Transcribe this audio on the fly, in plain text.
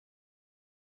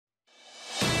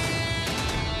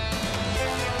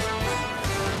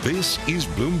This is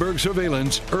Bloomberg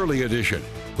Surveillance Early Edition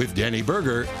with Dani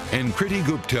Berger and Kriti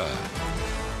Gupta.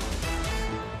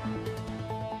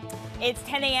 It's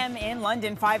 10 a.m. in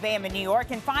London, 5 a.m. in New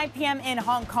York, and 5 p.m. in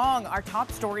Hong Kong. Our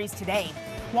top stories today.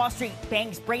 Wall Street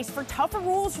banks brace for tougher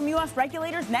rules from U.S.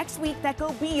 regulators next week that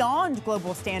go beyond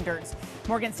global standards.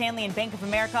 Morgan Stanley and Bank of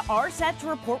America are set to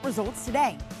report results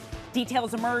today.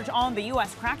 Details emerge on the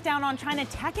U.S. crackdown on China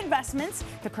tech investments.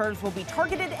 The curbs will be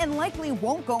targeted and likely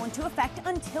won't go into effect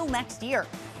until next year.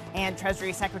 And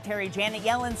Treasury Secretary Janet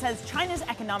Yellen says China's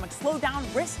economic slowdown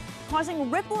risks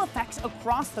causing ripple effects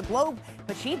across the globe,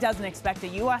 but she doesn't expect a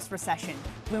U.S. recession.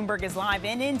 Bloomberg is live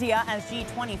in India as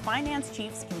G-20 finance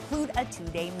chiefs conclude a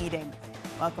two-day meeting.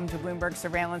 Welcome to Bloomberg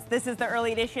Surveillance. This is the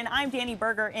Early Edition. I'm Dani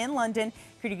Berger in London.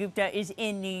 Kriti Gupta is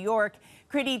in New York.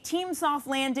 Kriti, Team Soft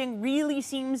Landing really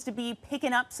seems to be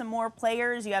picking up some more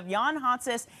players. You have Jan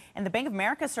Hatzius, and the Bank of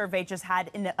America survey just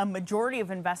had a majority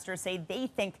of investors say they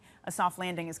think a soft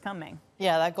landing is coming.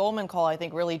 Yeah, that Goldman call, I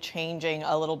think, really changing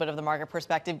a little bit of the market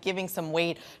perspective, giving some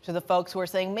weight to the folks who are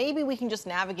saying maybe we can just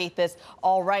navigate this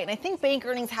all right. And I think bank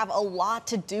earnings have a lot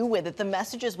to do with it. The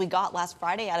messages we got last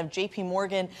Friday out of JP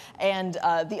Morgan and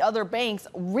the other banks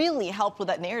really helped with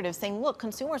that narrative, saying, look,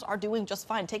 consumers are doing just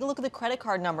fine. Take a look at the credit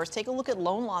card numbers. Take a look at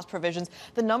loan loss provisions.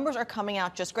 The numbers are coming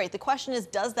out just great. The question is,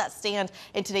 does that stand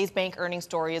in today's bank earnings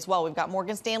story as well? We've got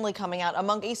Morgan Stanley coming out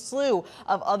among a slew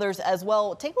of others as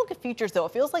well. Take a look at futures, though.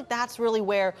 It feels like that's really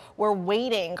where we're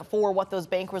waiting for what those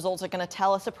bank results are going to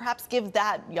tell us to perhaps give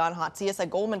that Jan Hatzius, a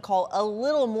Goldman call, a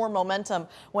little more momentum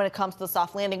when it comes to the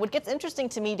soft landing. What gets interesting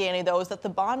to me, Dani, though, is that the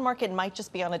bond market might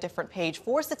just be on a different page.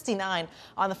 469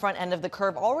 on the front end of the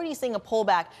curve, already seeing a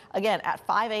pullback, again, at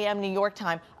 5 a.m. New York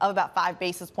time of about 5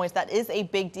 basis points. That is a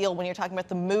big deal when you're talking about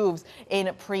the moves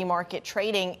in pre-market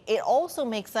trading. It also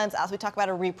makes sense as we talk about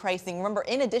a repricing. Remember,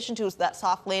 in addition to that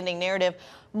soft landing narrative,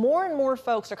 more and more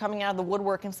folks are coming out of the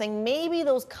woodwork and saying maybe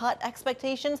those cut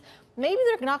expectations, maybe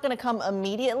they're not going to come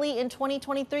immediately in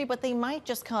 2023, but they might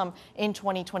just come in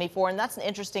 2024. And that's an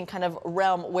interesting kind of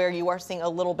realm where you are seeing a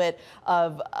little bit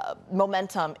of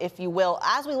momentum, if you will.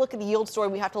 As we look at the yield story,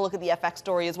 we have to look at the FX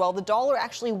story as well. The dollar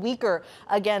actually weaker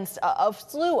against a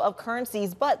slew of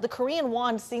currencies, but the Korean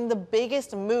won seeing the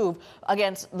biggest move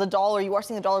against the dollar. You are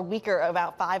seeing the dollar weaker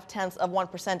about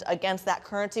 0.5% against that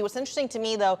currency. What's interesting to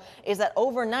me, though, is that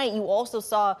overnight you also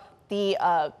saw the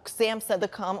Samsung, the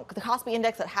Kospi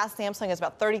index that has Samsung is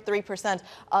about 33%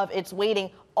 of its weighting,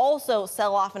 also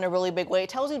sell off in a really big way. It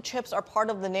tells you chips are part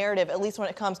of the narrative, at least when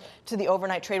it comes to the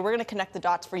overnight trade. We're going to connect the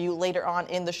dots for you later on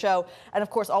in the show. And of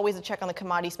course, always a check on the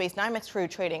commodity space. NYMEX crude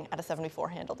trading at a 74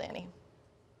 handle, Dani.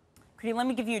 Kriti, let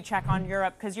me give you a check on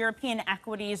Europe, because European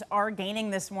equities are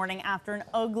gaining this morning after an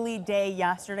ugly day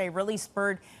yesterday, really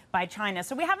spurred by China.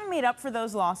 So we haven't made up for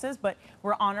those losses, but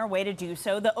we're on our way to do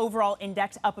so. The overall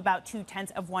index up about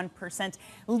 0.2%.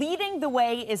 Leading the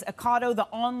way is Ocado, the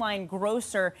online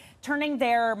grocer, turning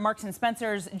their Marks &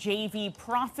 Spencer's JV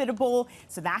profitable.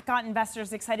 So that got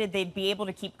investors excited they'd be able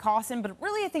to keep costs in. But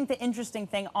really, I think the interesting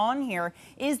thing on here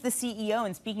is the CEO,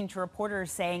 and speaking to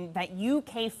reporters, saying that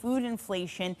UK food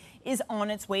inflation is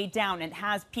on its way down. It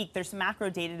has peaked. There's some macro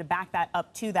data to back that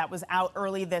up, too. That was out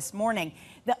early this morning.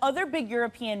 The other big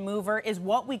European mover is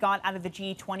what we got out of the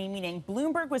G-20 meeting.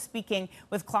 Bloomberg was speaking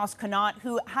with Klaus Knot,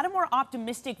 who had a more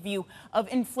optimistic view of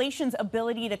inflation's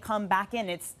ability to come back in.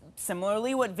 It's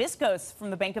similarly what Viscos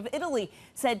from the Bank of Italy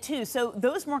said, too. So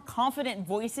those more confident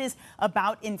voices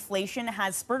about inflation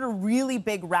has spurred a really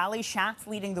big rally. Schatz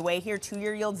leading the way here.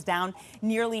 Two-year yields down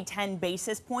nearly 10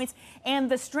 basis points. And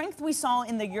the strength we saw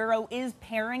in the euro is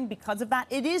pairing because of that.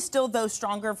 It is still, though,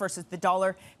 stronger versus the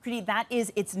dollar. Kriti, that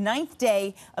is its 9th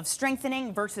day of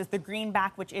strengthening versus the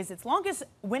greenback, which is its longest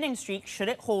winning streak, should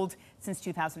it hold, since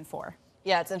 2004.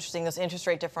 Yeah, it's interesting. Those interest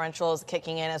rate differentials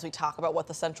kicking in as we talk about what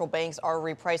the central banks are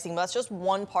repricing. But that's just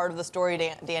one part of the story,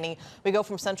 Dani. We go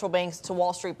from central banks to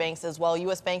Wall Street banks as well.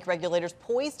 U.S. bank regulators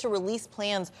poised to release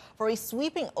plans for a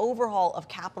sweeping overhaul of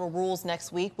capital rules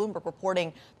next week. Bloomberg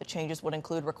reporting the changes would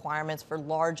include requirements for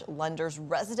large lenders'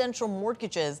 residential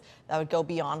mortgages that would go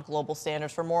beyond global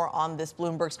standards. For more on this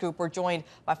Bloomberg scoop, we're joined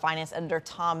by finance editor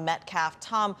Tom Metcalf.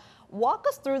 Tom, walk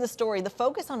us through the story. The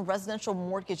focus on residential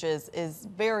mortgages is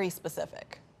very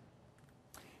specific.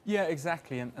 Yeah,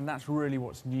 exactly. And that's really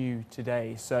what's new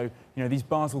today. So, these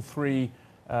Basel III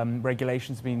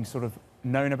regulations have been sort of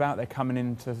known about. They're coming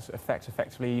into effect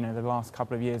effectively. The last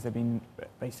couple of years, they've been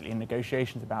basically in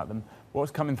negotiations about them.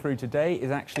 What's coming through today is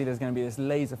actually there's going to be this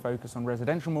laser focus on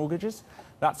residential mortgages.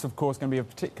 That's, of course, going to be of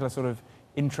particular sort of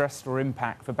interest or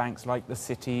impact for banks like the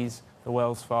Citis, the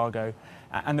Wells Fargo.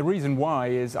 And the reason why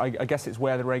is, I guess it's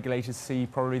where the regulators see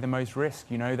probably the most risk.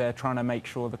 They're trying to make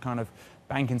sure the kind of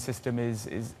banking system is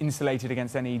insulated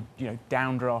against any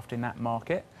downdraft in that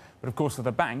market. But of course, for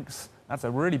the banks, that's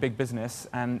a really big business,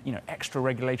 and extra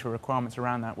regulatory requirements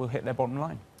around that will hit their bottom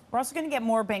line. We're also going to get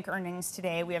more bank earnings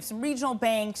today. We have some regional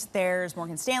banks. There's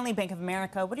Morgan Stanley, Bank of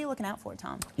America. What are you looking out for,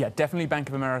 Tom? Yeah, definitely Bank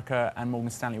of America and Morgan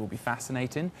Stanley will be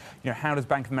fascinating. How does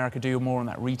Bank of America do more on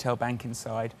that retail banking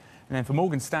side? And then for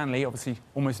Morgan Stanley, obviously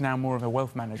almost now more of a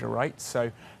wealth manager, right?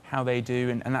 So how they do,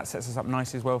 and that sets us up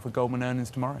nicely as well for Goldman earnings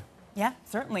tomorrow. Yeah,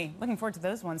 certainly. Looking forward to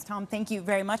those ones. Tom, thank you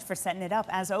very much for setting it up.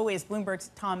 As always,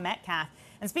 Bloomberg's Tom Metcalf.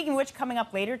 And speaking of which, coming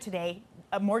up later today,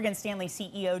 Morgan Stanley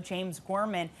CEO James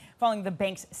Gorman, following the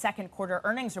bank's second quarter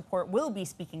earnings report, will be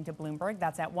speaking to Bloomberg.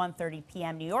 That's at 1:30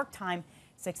 p.m. New York time,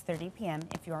 6:30 p.m.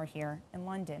 if you are here in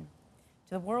London.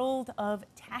 To the world of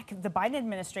tech, the Biden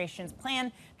administration's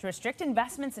plan to restrict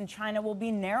investments in China will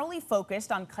be narrowly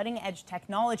focused on cutting-edge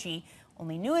technology.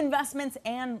 Only new investments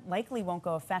and likely won't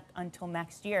go effect until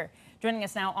next year. Joining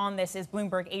us now on this is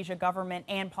Bloomberg Asia government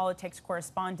and politics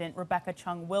correspondent Rebecca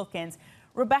Chung-Wilkins.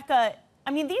 Rebecca,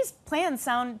 I mean, these plans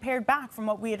sound pared back from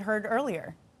what we had heard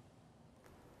earlier.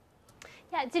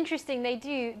 Yeah, it's interesting. They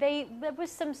do. There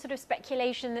was some sort of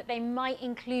speculation that they might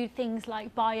include things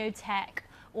like biotech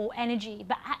or energy,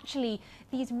 but actually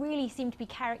these really seem to be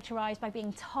characterized by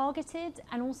being targeted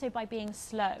and also by being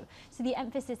slow. So the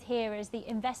emphasis here is the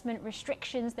investment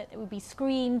restrictions, that they would be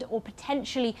screened or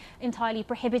potentially entirely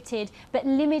prohibited, but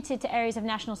limited to areas of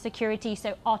national security,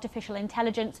 so artificial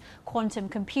intelligence, quantum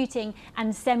computing,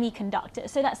 and semiconductors.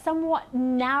 So that's somewhat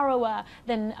narrower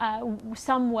than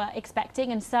some were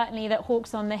expecting, and certainly that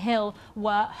Hawks on the Hill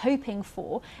were hoping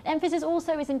for. The emphasis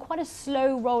also is in quite a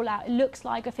slow rollout. It looks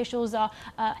like officials are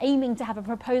aiming to have a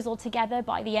proposal together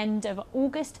by the end of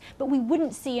August, but we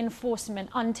wouldn't see enforcement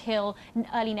until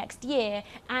early next year,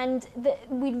 and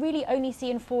we'd really only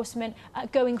see enforcement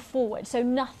going forward, so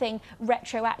nothing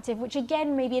retroactive, which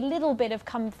again may be a little bit of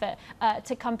comfort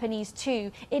to companies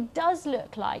too. It does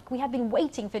look like we have been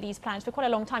waiting for these plans for quite a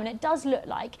long time, and it does look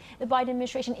like the Biden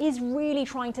administration is really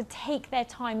trying to take their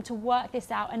time to work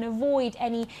this out and avoid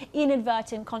any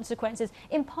inadvertent consequences,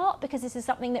 in part because this is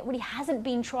something that really hasn't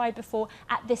been tried before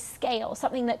at this scale,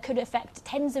 something that could affect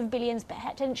tens of billions,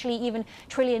 potentially even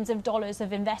trillions of dollars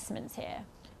of investments here.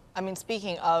 I mean,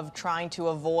 speaking of trying to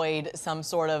avoid some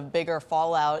sort of bigger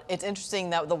fallout, it's interesting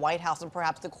that the White House and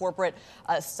perhaps the corporate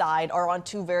side are on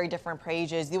two very different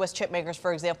pages. U.S. chip makers,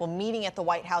 for example, meeting at the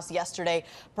White House yesterday,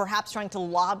 perhaps trying to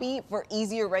lobby for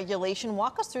easier regulation.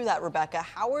 Walk us through that, Rebecca.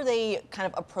 How are they kind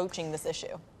of approaching this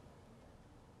issue?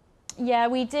 Yeah,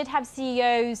 we did have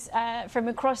CEOs from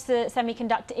across the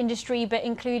semiconductor industry, but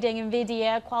including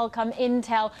NVIDIA, Qualcomm,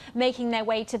 Intel, making their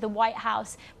way to the White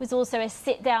House. There was also a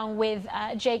sit-down with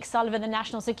Jake Sullivan, the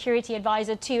National Security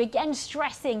Advisor, too, again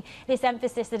stressing this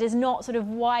emphasis that is not sort of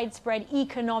widespread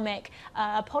economic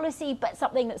policy, but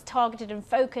something that's targeted and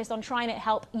focused on trying to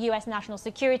help U.S. national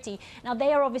security. Now,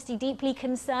 they are obviously deeply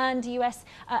concerned, U.S.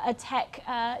 Tech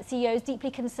CEOs,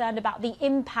 deeply concerned about the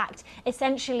impact,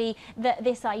 essentially, that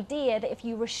this idea that if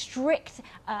you restrict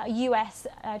U.S.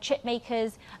 chip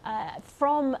makers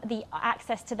from the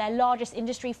access to their largest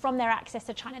industry, from their access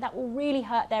to China, that will really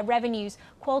hurt their revenues.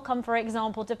 Qualcomm, for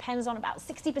example, depends on about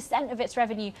 60% of its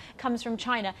revenue comes from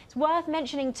China. It's worth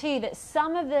mentioning, too, that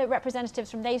some of the representatives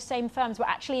from those same firms were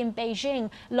actually in Beijing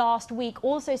last week,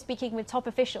 also speaking with top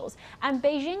officials. And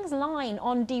Beijing's line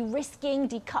on de-risking,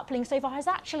 decoupling so far has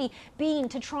actually been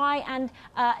to try and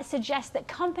suggest that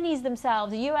companies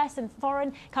themselves, U.S. and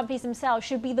foreign companies themselves,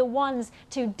 should be the ones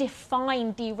to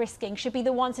define de-risking, should be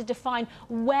the ones to define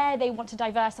where they want to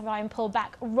diversify and pull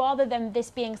back, rather than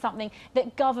this being something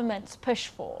that governments push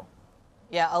for.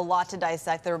 Yeah, a lot to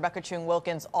dissect. The Rebecca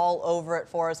Chung-Wilkins all over it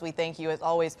for us. We thank you, as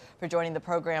always, for joining the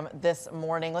program this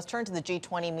morning. Let's turn to the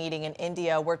G20 meeting in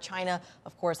India, where China,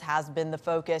 of course, has been the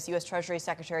focus. U.S. Treasury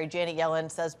Secretary Janet Yellen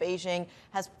says Beijing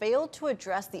has failed to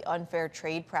address the unfair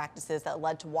trade practices that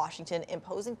led to Washington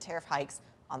imposing tariff hikes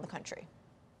on the country.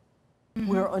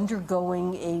 We're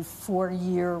undergoing a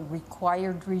 4-year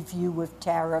required review of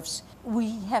tariffs.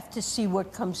 We have to see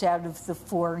what comes out of the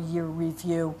 4-year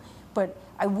review, but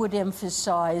I would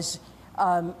emphasize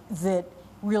that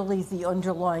really the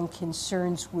underlying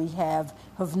concerns we have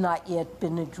not yet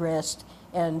been addressed,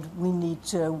 and we need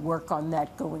to work on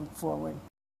that going forward.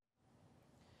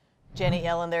 Janet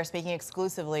Yellen there, speaking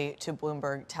exclusively to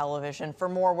Bloomberg Television. For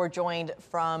more, we're joined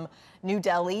from New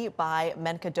Delhi by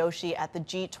Menka Doshi at the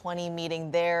G20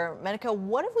 meeting there. Menka,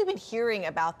 what have we been hearing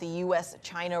about the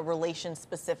U.S.-China relations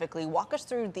specifically? Walk us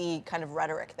through the kind of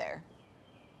rhetoric there.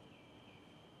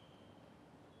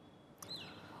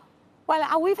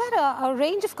 Well, we've had a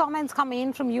range of comments come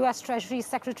in from U.S. Treasury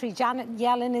Secretary Janet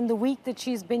Yellen in the week that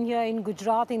she's been here in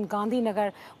Gujarat, in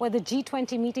Gandhinagar, where the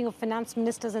G20 meeting of finance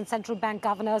ministers and central bank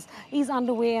governors is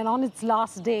underway and on its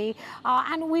last day.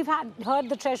 And we've heard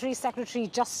the Treasury Secretary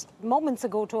just moments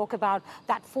ago talk about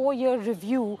that 4-year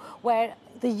review where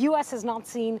the U.S. has not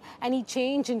seen any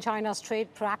change in China's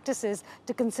trade practices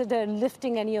to consider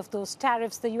lifting any of those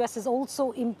tariffs. The U.S. is also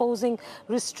imposing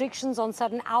restrictions on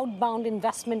certain outbound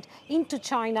investment into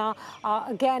China.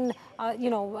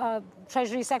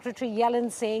 Treasury Secretary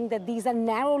Yellen saying that these are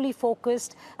narrowly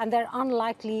focused and they're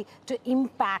unlikely to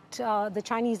impact the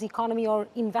Chinese economy or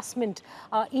investment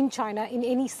in China in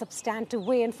any substantive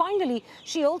way. And finally,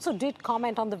 she also did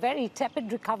comment on the very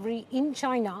tepid recovery in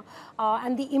China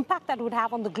and the impact that would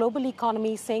have on the global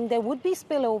economy, saying there would be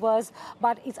spillovers,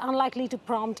 but it's unlikely to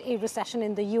prompt a recession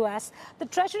in the U.S. The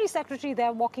Treasury Secretary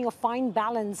there walking a fine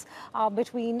balance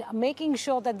between making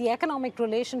sure that the economic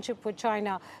relationship with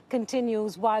China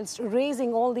continues whilst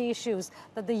raising all the issues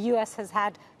that the U.S. has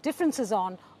had differences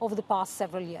on over the past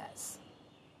several years.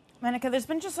 Monica, there's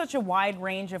been just such a wide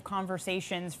range of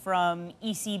conversations from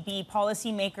ECB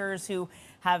policymakers who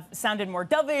have sounded more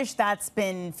dovish. That's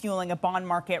been fueling a bond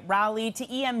market rally,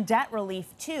 to EM debt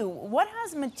relief, too. What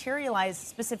has materialized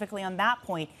specifically on that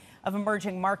point of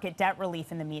emerging market debt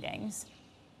relief in the meetings?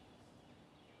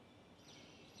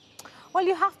 Well,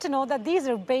 you have to know that these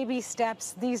are baby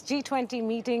steps. These G20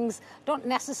 meetings don't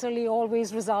necessarily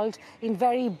always result in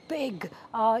very big,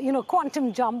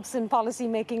 quantum jumps in policy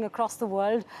making across the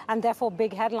world and therefore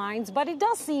big headlines. But it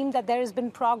does seem that there has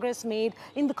been progress made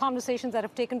in the conversations that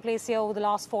have taken place here over the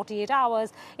last 48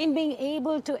 hours in being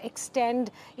able to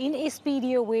extend in a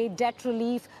speedier way debt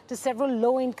relief to several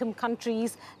low-income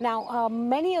countries. Now,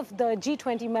 many of the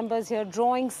G20 members here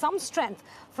drawing some strength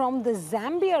from the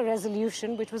Zambia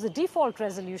resolution, which was a default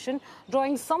resolution,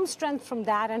 drawing some strength from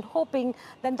that and hoping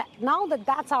that now that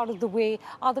that's out of the way,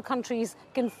 other countries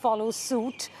can follow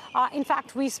suit. In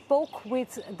fact, we spoke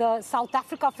with the South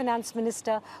Africa finance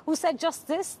minister who said just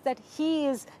this, that he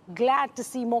is glad to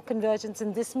see more convergence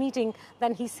in this meeting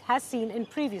than he has seen in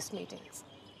previous meetings.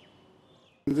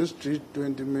 In this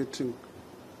G20 meeting,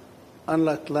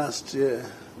 unlike last year,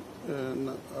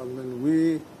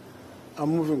 we are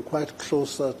moving quite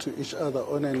closer to each other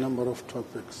on a number of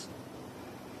topics.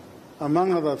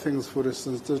 Among other things, for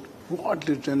instance, there's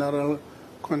broadly general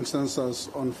consensus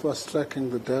on fast-tracking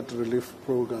the debt relief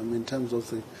program in terms of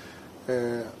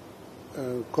the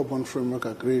common framework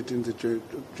agreed in the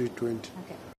G20.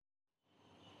 Okay.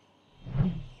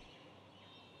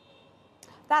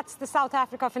 That's the South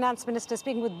Africa finance minister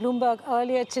speaking with Bloomberg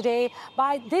earlier today.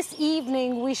 By this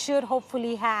evening, we should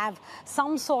hopefully have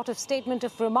some sort of statement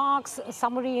of remarks, a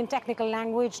summary in technical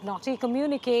language, not a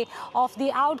communique of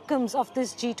the outcomes of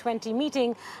this G20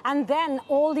 meeting. And then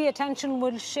all the attention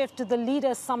will shift to the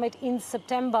Leaders Summit in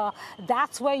September.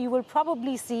 That's where you will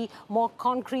probably see more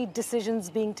concrete decisions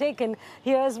being taken.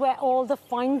 Here's where all the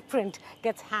fine print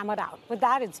gets hammered out. With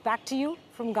that, it's back to you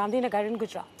from Gandhinagar in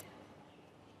Gujarat.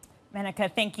 Monica,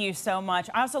 thank you so much.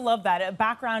 I also love that a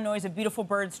background noise of beautiful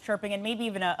birds chirping and maybe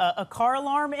even a car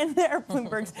alarm in there.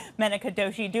 Bloomberg's Monica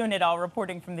Doshi doing it all,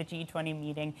 reporting from the G20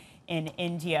 meeting in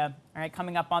India. All right,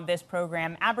 coming up on this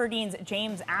program, Aberdeen's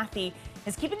James Athey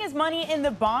is keeping his money in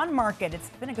the bond market. It's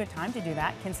been a good time to do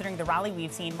that, considering the rally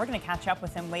we've seen. We're going to catch up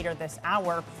with him later this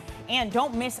hour. And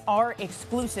don't miss our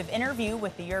exclusive interview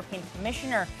with the European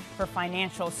Commissioner for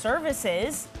Financial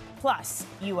Services. Plus,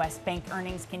 U.S. bank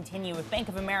earnings continue with Bank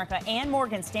of America and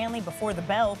Morgan Stanley before the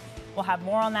bell. We'll have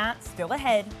more on that still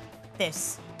ahead.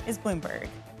 This is Bloomberg.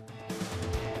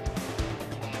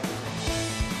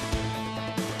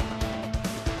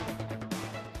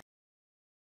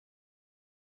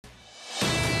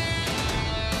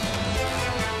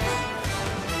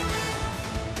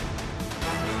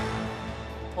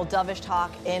 Well, dovish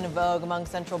talk in vogue among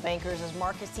central bankers as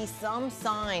markets see some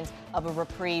signs of a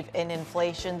reprieve in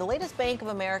inflation. The latest Bank of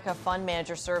America fund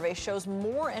manager survey shows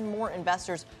more and more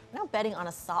investors are now betting on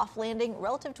a soft landing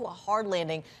relative to a hard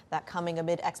landing, that coming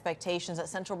amid expectations that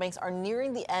central banks are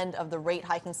nearing the end of the rate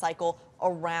hiking cycle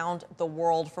around the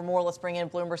world. For more, let's bring in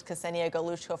Bloomberg's Ksenia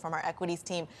Galushko from our equities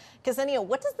team. Ksenia,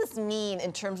 what does this mean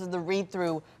in terms of the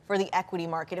read-through for the equity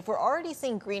market? If we're already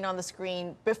seeing green on the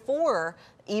screen before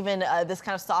even this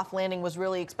kind of soft landing was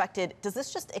really expected, does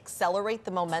this just accelerate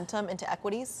the momentum into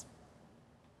equities?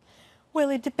 Well,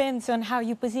 it depends on how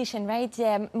you position, right?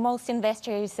 Most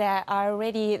investors are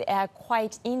already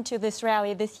quite into this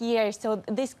rally this year, so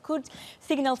this could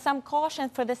signal some caution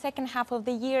for the second half of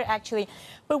the year, actually.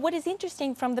 But what is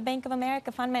interesting from the Bank of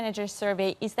America Fund Managers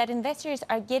Survey is that investors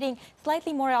are getting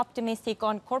slightly more optimistic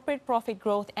on corporate profit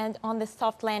growth and on the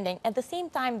soft landing. At the same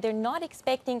time, they're not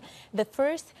expecting the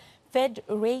first Fed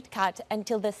rate cut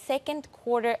until the second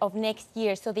quarter of next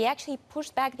year. So they actually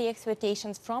pushed back the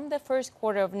expectations from the first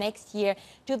quarter of next year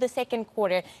to the second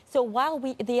quarter. So while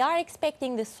they are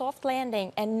expecting the soft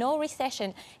landing and no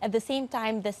recession, at the same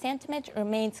time, the sentiment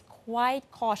remains quite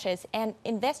cautious. And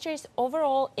investors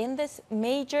overall in this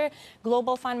major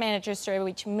global fund manager survey,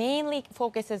 which mainly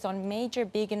focuses on major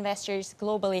big investors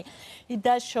globally, it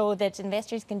does show that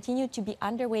investors continue to be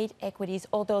underweight equities,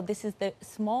 although this is the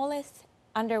smallest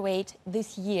underweight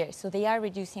this year, so they are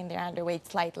reducing their underweight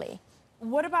slightly.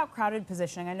 What about crowded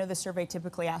positioning? I know the survey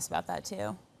typically asks about that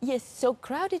too. Yes, so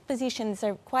crowded positions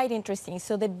are quite interesting.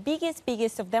 So the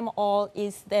biggest of them all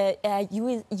is the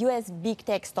US big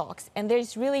tech stocks. And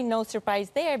there's really no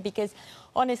surprise there because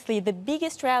honestly, the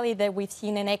biggest rally that we've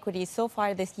seen in equities so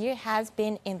far this year has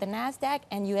been in the NASDAQ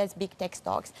and US big tech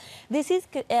stocks. This is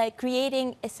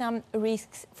creating some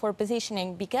risks for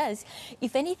positioning because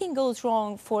if anything goes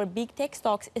wrong for big tech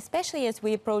stocks, especially as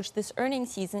we approach this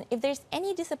earnings season, if there's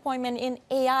any disappointment in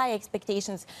AI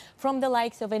expectations from the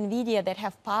likes of NVIDIA that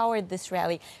have powered this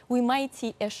rally, we might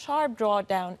see a sharp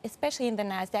drawdown, especially in the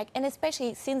NASDAQ, and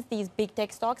especially since these big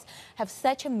tech stocks have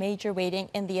such a major weighting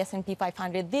in the S&P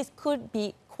 500. This could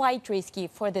be quite risky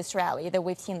for this rally that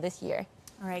we've seen this year.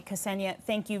 All right, Ksenia,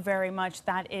 thank you very much.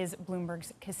 That is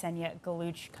Bloomberg's Ksenia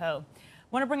Galuchko.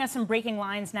 Want to bring us some breaking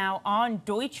lines now on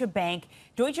Deutsche Bank.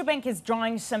 Deutsche Bank is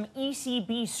drawing some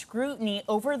ECB scrutiny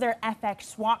over their FX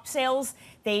swap sales.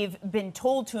 They've been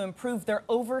told to improve their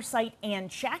oversight and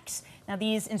checks. Now,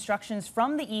 these instructions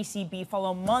from the ECB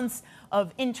follow months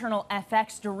of internal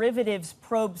FX derivatives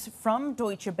probes from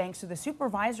Deutsche Bank. So the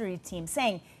supervisory team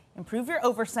saying, improve your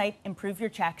oversight, improve your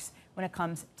checks when it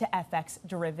comes to FX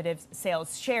derivatives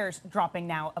sales. Shares dropping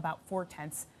now about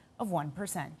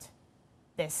 0.4%.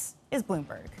 This is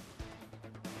Bloomberg.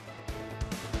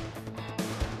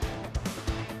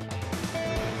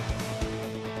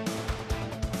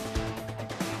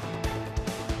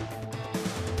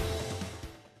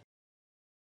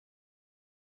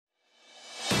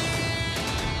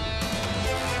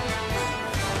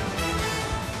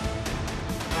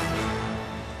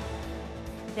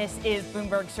 This is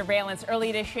Bloomberg Surveillance Early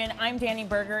Edition. I'm Dani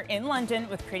Burger in London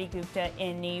with Kriti Gupta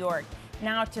in New York.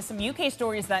 Now to some UK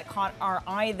stories that caught our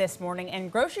eye this morning.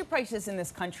 And grocery prices in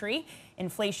this country,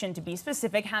 inflation to be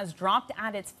specific, has dropped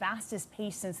at its fastest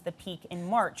pace since the peak in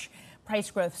March. Price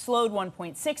growth slowed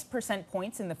 1.6%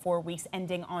 points in the 4 weeks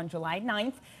ending on July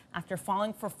 9th after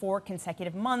falling for 4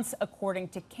 consecutive months, according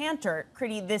to Kantar.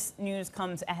 Kriti, this news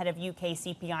comes ahead of UK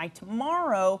CPI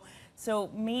tomorrow. So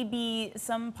maybe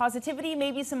some positivity,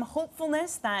 maybe some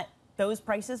hopefulness that those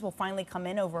prices will finally come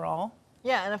in overall.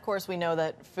 Yeah, and of course we know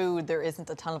that food, there isn't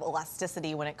a ton of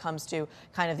elasticity when it comes to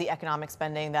kind of the economic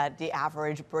spending that the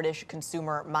average British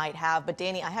consumer might have. But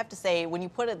Dani, I have to say, when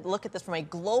you look at this from a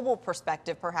global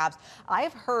perspective, perhaps,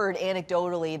 I've heard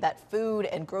anecdotally that food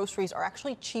and groceries are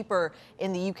actually cheaper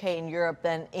in the UK and Europe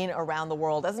than in around the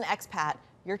world. As an expat,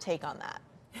 your take on that?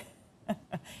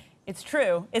 It's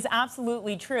true. It's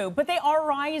absolutely true. But they are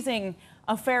rising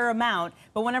a fair amount.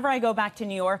 But whenever I go back to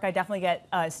New York, I definitely get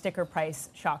a sticker price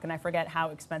shock, and I forget how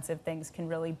expensive things can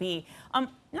really be.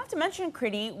 Not to mention,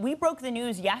 Kriti, we broke the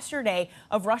news yesterday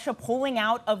of Russia pulling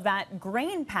out of that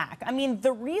grain pack. I mean,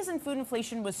 the reason food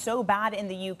inflation was so bad in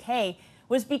the UK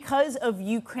was because of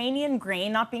Ukrainian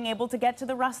grain not being able to get to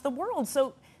the rest of the world.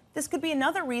 So this could be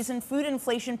another reason food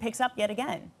inflation picks up yet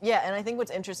again. Yeah, and I think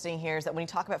what's interesting here is that when you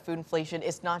talk about food inflation,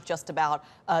 it's not just about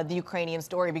the Ukrainian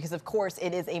story, because of course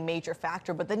it is a major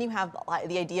factor, but then you have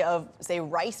the idea of, say,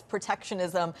 rice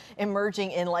protectionism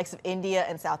emerging in likes of India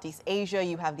and Southeast Asia.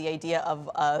 You have the idea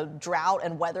of drought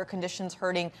and weather conditions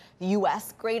hurting the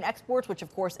U.S. grain exports, which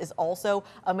of course is also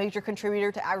a major contributor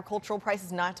to agricultural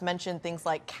prices, not to mention things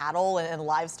like cattle and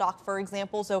livestock, for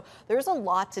example. So there's a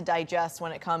lot to digest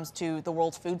when it comes to the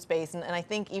world's food space. And I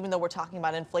think even though we're talking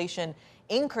about inflation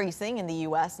increasing in the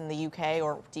U.S. and the UK,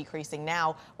 or decreasing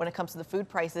now when it comes to the food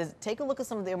prices, take a look at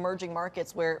some of the emerging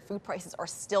markets where food prices are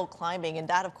still climbing. And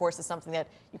that, of course, is something that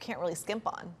you can't really skimp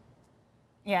on.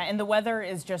 Yeah, and the weather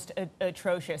is just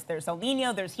atrocious. There's El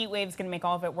Nino, there's heat waves going to make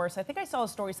all of it worse. I think I saw a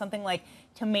story, something like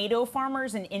tomato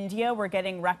farmers in India were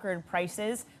getting record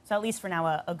prices. So at least for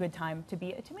now, a good time to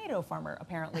be a tomato farmer,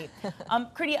 apparently.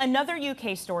 Kriti, another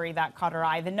UK story that caught our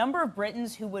eye. The number of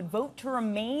Britons who would vote to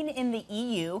remain in the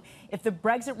EU if the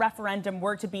Brexit referendum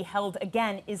were to be held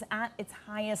again is at its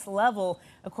highest level,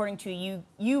 according to a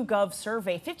YouGov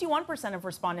survey. 51% of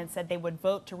respondents said they would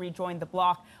vote to rejoin the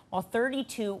bloc, while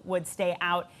 32% would stay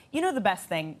out. You know the best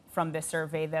thing from this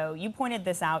survey, though. You pointed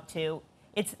this out, too.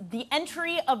 It's the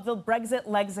entry of the Brexit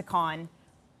lexicon,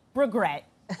 regret.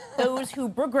 Those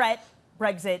who regret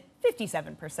Brexit,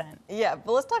 57%. Yeah,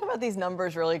 but let's talk about these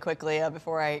numbers really quickly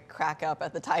before I crack up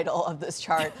at the title of this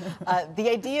chart. The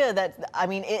idea that, I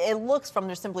mean, it looks from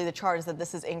just simply the chart is that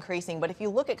this is increasing, but if you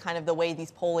look at kind of the way these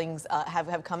pollings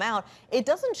have come out, it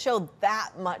doesn't show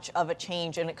that much of a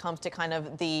change when it comes to kind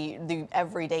of the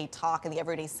everyday talk and the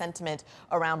everyday sentiment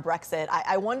around Brexit.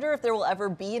 I wonder if there will ever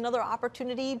be another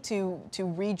opportunity to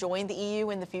rejoin the EU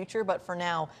in the future, but for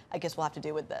now, I guess we'll have to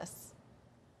do with this.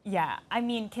 Yeah, I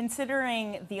mean,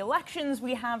 considering the elections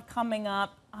we have coming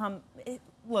up,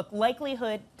 look,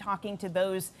 likelihood, talking to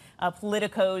those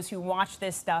politicos who watch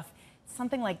this stuff,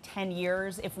 something like 10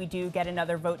 years if we do get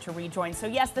another vote to rejoin. So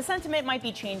yes, the sentiment might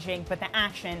be changing, but the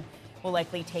action will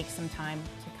likely take some time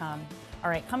to come. All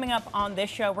right, coming up on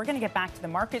this show, we're going to get back to the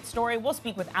market story. We'll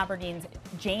speak with Aberdeen's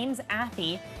James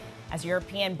Athey as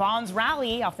European bonds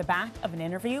rally off the back of an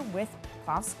interview with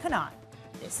Klaus Knot.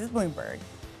 This is Bloomberg.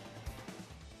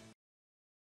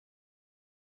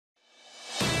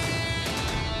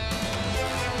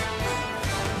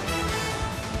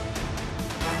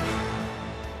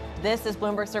 This is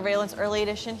Bloomberg Surveillance Early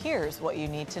Edition. Here's what you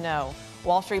need to know.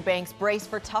 Wall Street banks brace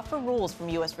for tougher rules from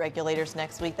U.S. regulators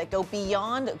next week that go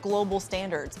beyond global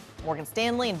standards. Morgan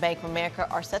Stanley and Bank of America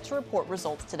are set to report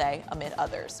results today, amid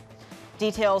others.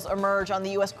 Details emerge on the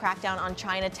U.S. crackdown on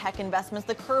China tech investments.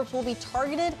 The curbs will be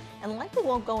targeted and likely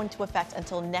won't go into effect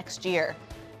until next year.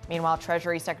 Meanwhile,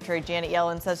 Treasury Secretary Janet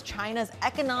Yellen says China's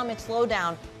economic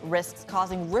slowdown risks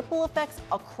causing ripple effects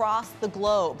across the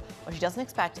globe, but she doesn't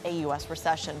expect a U.S.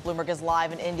 recession. Bloomberg is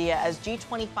live in India as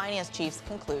G-20 finance chiefs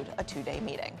conclude a two-day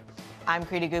meeting. I'm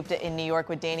Kriti Gupta in New York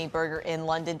with Dani Berger in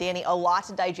London. Dani, a lot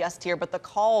to digest here, but the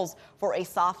calls for a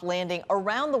soft landing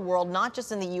around the world, not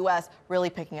just in the U.S., really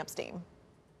picking up steam.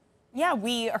 Yeah,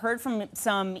 we heard from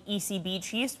some ECB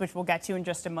chiefs, which we'll get to in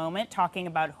just a moment, talking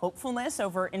about hopefulness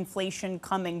over inflation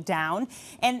coming down.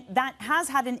 And that has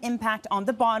had an impact on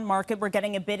the bond market. We're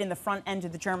getting a bid in the front end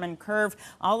of the German curve.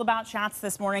 All about chats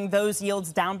this morning. Those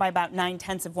yields down by about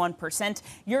 0.9%.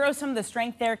 Euro, some of the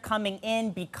strength there coming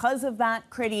in because of that,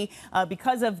 Kriti,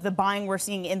 because of the buying we're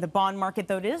seeing in the bond market,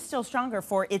 though it is still stronger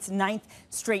for its 9th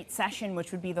straight session,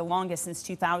 which would be the longest since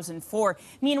 2004.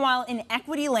 Meanwhile, in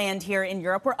equity land here in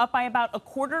Europe, we're up by about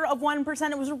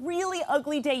 0.25%. It was a really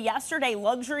ugly day yesterday.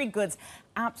 Luxury goods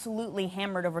absolutely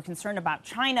hammered over concern about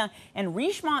China and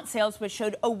Richemont sales, which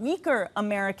showed a weaker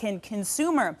American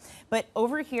consumer. But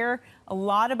over here, a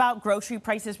lot about grocery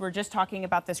prices. We're just talking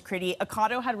about this, Kriti.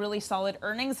 Ocado had really solid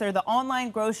earnings. They're the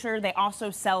online grocer. They also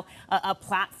sell a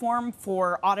platform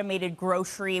for automated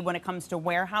grocery when it comes to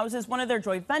warehouses. One of their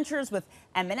joint ventures with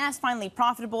M&S finally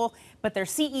profitable, but their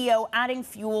CEO adding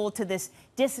fuel to this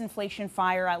disinflation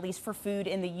fire, at least for food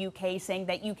in the UK, saying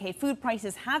that UK food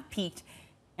prices have peaked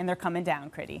and they're coming down,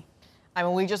 Kriti. I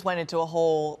mean, we just went into a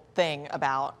whole thing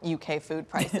about UK food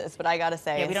prices, but I got to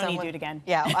say, yeah, we don't need to do it again.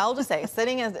 Yeah, I'll just say,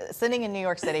 sitting in New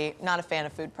York City, not a fan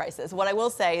of food prices. What I will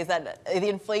say is that the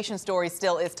inflation story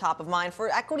still is top of mind for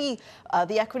equity.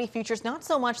 The equity futures, not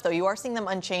so much though. You are seeing them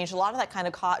unchanged. A lot of that kind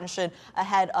of caution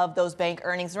ahead of those bank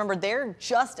earnings. Remember, they're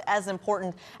just as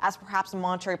important as perhaps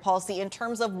monetary policy in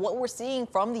terms of what we're seeing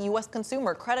from the U.S.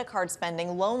 consumer: credit card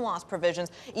spending, loan loss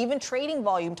provisions, even trading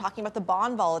volume. Talking about the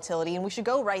bond volatility, and we should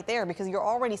go right there because you're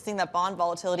already seeing that bond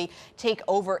volatility take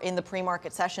over in the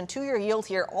pre-market session. Two-year yield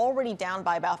here already down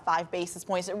by about 5 basis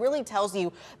points. It really tells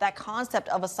you that concept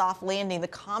of a soft landing. The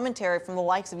commentary from the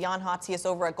likes of Jan Hatzius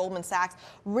over at Goldman Sachs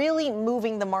really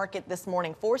moving the market this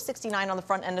morning. 469 on the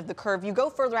front end of the curve. You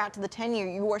go further out to the 10-year,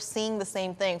 you are seeing the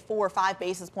same thing, 4 or 5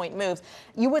 basis point moves.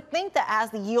 You would think that as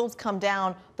the yields come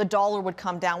down, the dollar would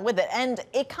come down with it. And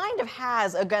it kind of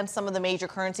has against some of the major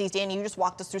currencies. Dani, you just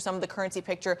walked us through some of the currency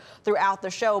picture throughout the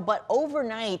show. But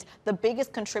overnight, the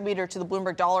biggest contributor to the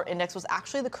Bloomberg Dollar Index was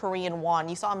actually the Korean won.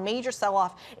 You saw a major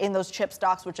sell-off in those chip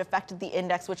stocks, which affected the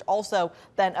index, which also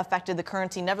then affected the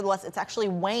currency. Nevertheless, it's actually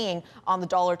weighing on the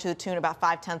dollar to the tune about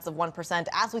 0.5%.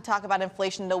 As we talk about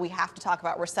inflation, though, we have to talk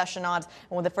about recession odds.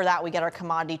 And for that, we get our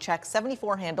commodity check.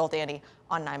 74 handle, Dani,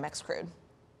 on NYMEX crude.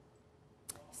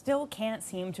 still can't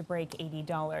seem to break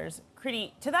 $80.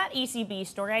 Kriti, to that ECB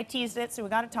story, I teased it, so we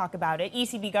got to talk about it.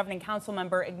 ECB Governing Council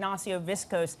member Ignacio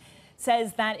Viscos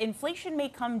says that inflation may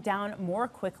come down more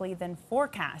quickly than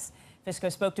forecast.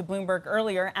 Viscos spoke to Bloomberg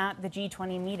earlier at the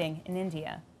G20 meeting in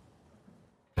India.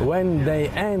 When they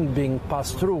end being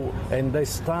passed through and they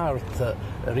start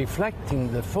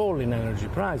reflecting the fall in energy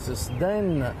prices,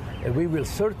 then we will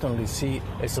certainly see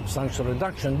a substantial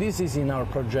reduction. This is in our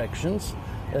projections.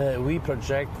 We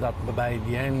project that by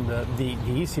the end, the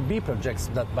ECB projects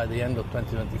that by the end of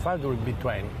 2025 there will be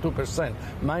 2%.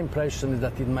 My impression is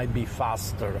that it might be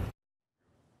faster.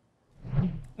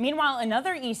 Meanwhile,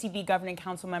 another ECB Governing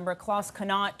Council member, Klaus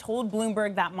Knot, told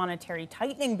Bloomberg that monetary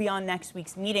tightening beyond next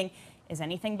week's meeting is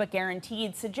anything but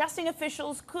guaranteed, suggesting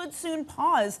officials could soon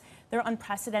pause their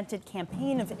unprecedented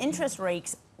campaign of interest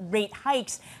rate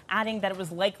hikes, adding that it was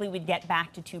likely we'd get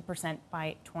back to 2%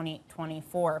 by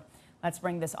 2024. Let's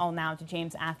bring this all now to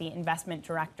James Athey, investment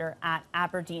director at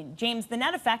Abrdn. James, the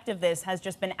net effect of this has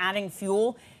just been adding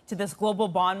fuel to this global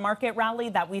bond market rally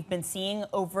that we've been seeing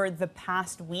over the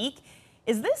past week.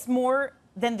 Is this more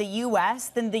than the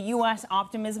U.S.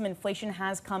 optimism inflation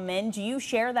has come in? Do you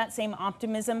share that same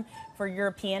optimism for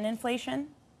European inflation?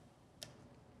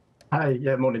 Hi,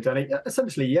 yeah, morning, Dani.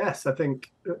 Essentially, yes. I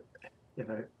think,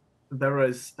 there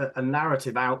is a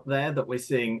narrative out there that we're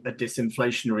seeing a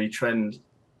disinflationary trend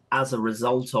as a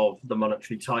result of the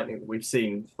monetary tightening that we've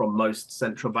seen from most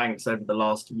central banks over the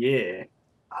last year.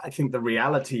 I think the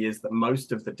reality is that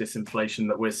most of the disinflation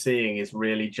that we're seeing is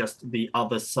really just the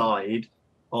other side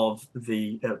of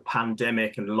the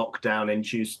pandemic and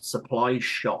lockdown-induced supply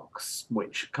shocks,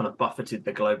 which kind of buffeted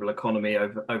the global economy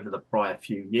over the prior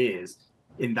few years.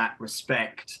 In that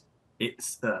respect,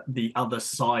 it's the other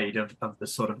side of the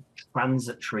sort of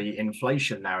transitory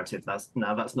inflation narrative. That's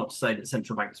not to say that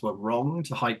central banks were wrong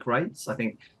to hike rates. I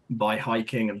think by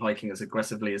hiking as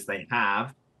aggressively as they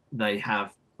have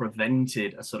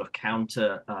prevented a sort of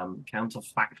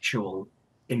counterfactual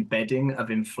embedding of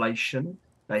inflation.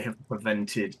 They have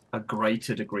prevented a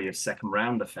greater degree of second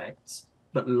round effects.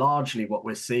 But largely what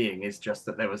we're seeing is just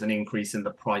that there was an increase in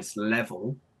the price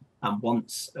level. And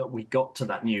once we got to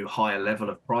that new higher level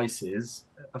of prices,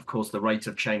 of course, the rate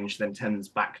of change then tends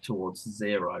back towards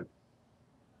zero.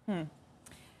 The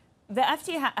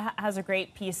FT has a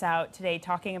great piece out today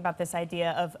talking about this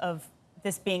idea of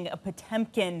this being a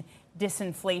Potemkin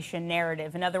disinflation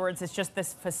narrative. In other words, it's just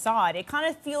this facade. It kind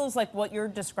of feels like what you're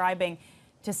describing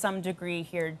to some degree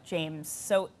here, James.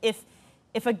 So if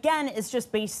again, it's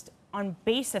just based on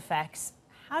base effects,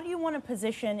 how do you want to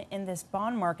position in this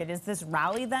bond market? Is this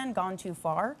rally then gone too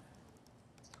far?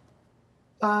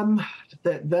 Then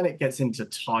it gets into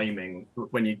timing.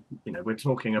 When we're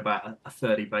talking about a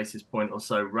 30 basis point or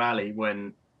so rally,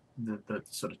 when the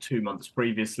sort of 2 months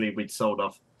previously we'd sold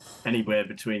off anywhere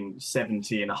between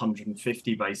 70 and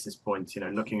 150 basis points.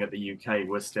 Looking at the UK,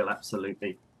 we're still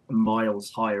absolutely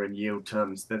miles higher in yield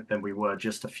terms than we were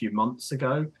just a few months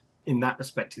ago. In that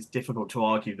respect, it's difficult to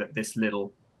argue that this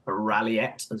little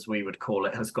ralliette, as we would call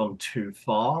it, has gone too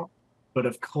far. But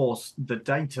of course, the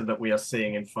data that we are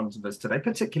seeing in front of us today,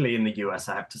 particularly in the US,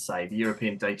 I have to say, the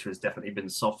European data has definitely been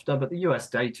softer, but the US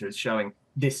data is showing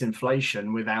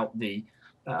disinflation without the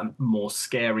more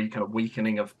scary kind of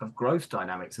weakening of growth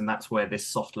dynamics. And that's where this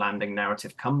soft landing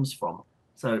narrative comes from.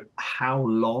 So how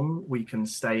long we can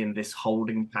stay in this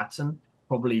holding pattern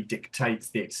probably dictates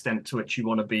the extent to which you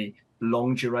want to be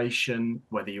long duration,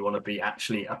 whether you want to be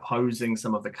actually opposing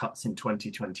some of the cuts in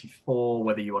 2024,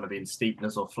 whether you want to be in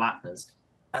steepness or flatness.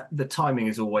 The timing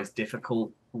is always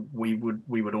difficult. We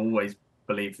would always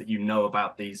believe that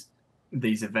about these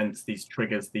events, these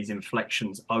triggers, these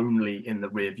inflections only in the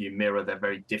rearview mirror. They're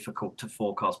very difficult to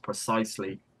forecast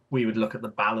precisely. We would look at the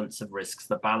balance of risks,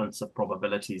 the balance of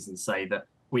probabilities, and say that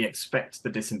we expect the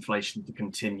disinflation to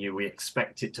continue. We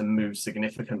expect it to move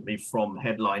significantly from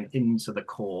headline into the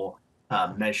core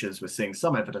measures. We're seeing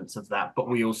some evidence of that, but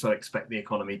we also expect the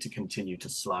economy to continue to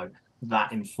slow.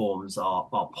 That informs our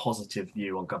positive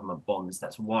view on government bonds.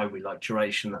 That's why we like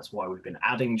duration. That's why we've been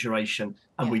adding duration.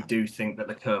 And we do think that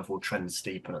the curve will trend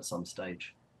steeper at some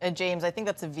stage. James, I think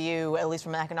that's a view, at least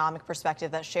from an economic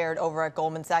perspective, that's shared over at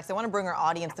Goldman Sachs. I want to bring our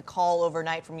audience the call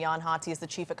overnight from Jan Hatzius, the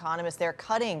chief economist. They're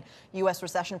cutting U.S.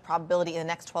 recession probability in the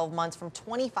next 12 months from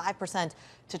 25%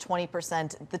 to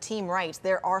 20%. The team writes,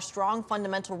 there are strong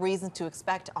fundamental reasons to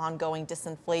expect ongoing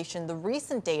disinflation. The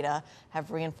recent data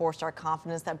have reinforced our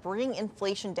confidence that bringing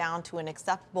inflation down to an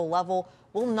acceptable level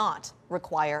will not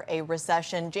require a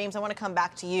recession. James, I want to come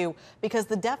back to you because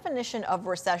the definition of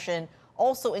recession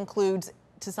also includes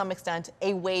to some extent,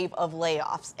 a wave of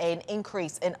layoffs, an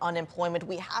increase in unemployment.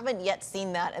 We haven't yet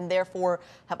seen that, and therefore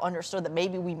have understood that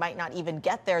maybe we might not even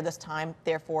get there this time,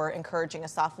 therefore encouraging a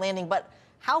soft landing. But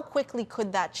how quickly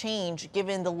could that change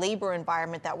given the labor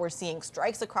environment that we're seeing?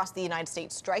 Strikes across the United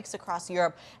States, strikes across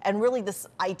Europe, and really this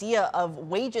idea of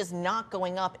wages not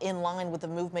going up in line with the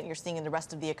movement you're seeing in the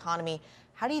rest of the economy.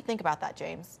 How do you think about that,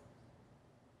 James?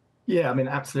 Yeah, I mean,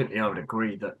 absolutely. I would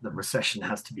agree that the recession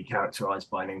has to be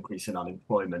characterized by an increase in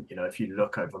unemployment. You know, if you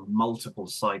look over multiple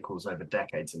cycles over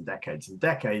decades and decades and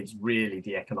decades, really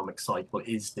the economic cycle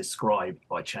is described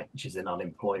by changes in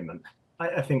unemployment.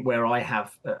 I think where I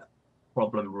have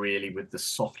problem really with the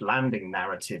soft landing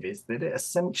narrative is that it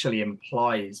essentially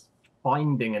implies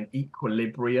finding an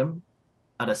equilibrium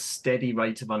at a steady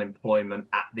rate of unemployment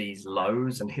at these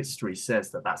lows. And history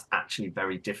says that that's actually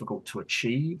very difficult to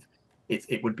achieve.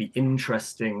 It would be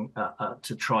interesting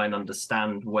to try and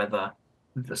understand whether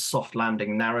the soft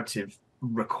landing narrative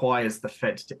requires the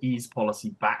Fed to ease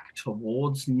policy back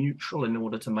towards neutral in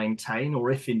order to maintain,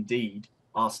 or if indeed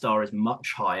R* is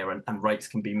much higher and rates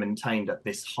can be maintained at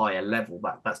this higher level.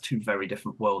 That's two very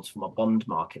different worlds from a bond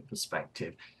market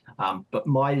perspective. But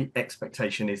my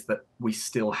expectation is that we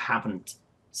still haven't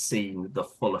seen the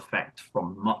full effect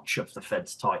from much of the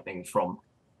Fed's tightening from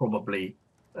probably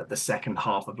the second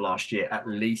half of last year, at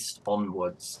least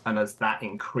onwards. And as that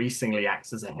increasingly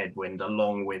acts as a headwind,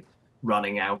 along with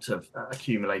running out of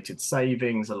accumulated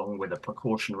savings, along with a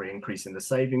precautionary increase in the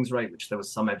savings rate, which there was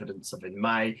some evidence of in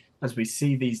May. As we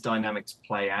see these dynamics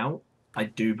play out, I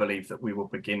do believe that we will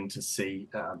begin to see,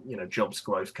 jobs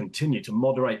growth continue to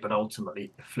moderate, but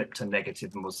ultimately flip to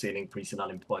negative, and we'll see an increase in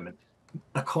unemployment.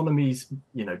 Economies,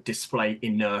 display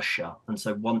inertia, and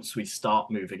so once we start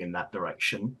moving in that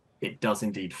direction, it does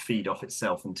indeed feed off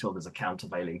itself until there's a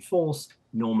countervailing force.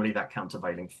 Normally, that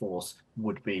countervailing force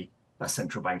would be a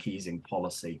central bank easing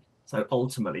policy. So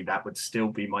ultimately, that would still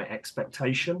be my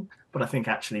expectation. But I think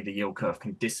actually the yield curve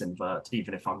can disinvert,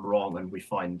 even if I'm wrong, and we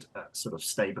find a sort of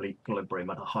stable equilibrium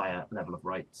at a higher level of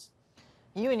rates.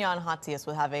 You and Jan Hatzius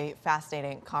will have a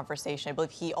fascinating conversation. I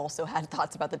believe he also had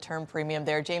thoughts about the term premium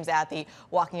there. James Athey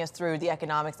walking us through the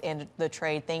economics and the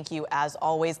trade. Thank you, as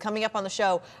always. Coming up on the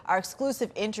show, our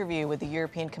exclusive interview with the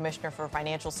European Commissioner for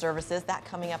Financial Services. That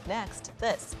coming up next.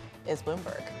 This is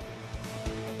Bloomberg.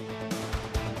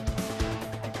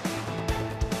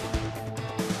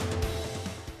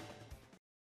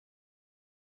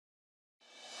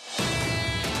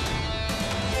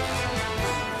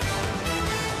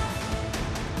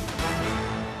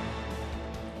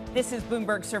 This is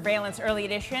Bloomberg Surveillance Early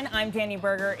Edition. I'm Dani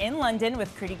Burger in London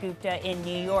with Kriti Gupta in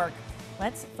New York.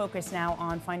 Let's focus now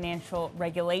on financial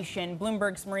regulation.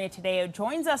 Bloomberg's Maria Tadeo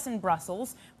joins us in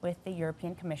Brussels with the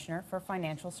European Commissioner for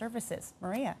Financial Services.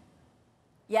 Maria.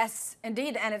 Yes,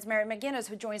 indeed. And it's Mairead McGuinness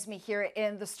who joins me here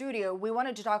in the studio. We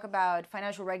wanted to talk about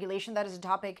financial regulation. That is a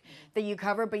topic that you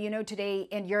cover. But today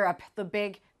in Europe, the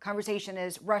big conversation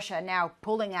is Russia now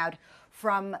pulling out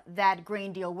from that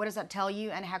grain deal. What does that tell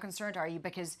you, and how concerned are you?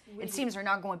 Because it seems they're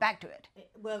not going back to it.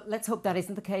 Well, let's hope that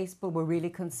isn't the case, but we're really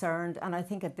concerned. And I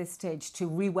think at this stage, to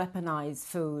re-weaponize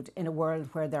food in a world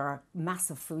where there are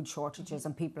massive food shortages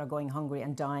and people are going hungry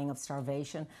and dying of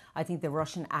starvation, I think the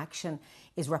Russian action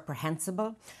is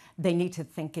reprehensible. They need to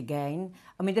think again.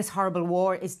 I mean, this horrible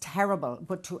war is terrible,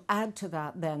 but to add to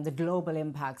that then the global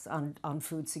impacts on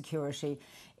food security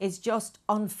is just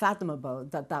unfathomable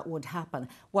that would happen.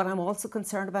 What I'm also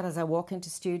concerned about as I walk into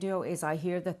studio is I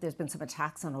hear that there's been some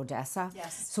attacks on Odessa.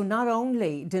 Yes. So not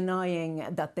only denying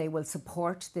that they will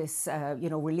support this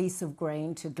release of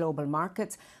grain to global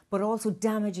markets, but also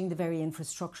damaging the very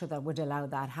infrastructure that would allow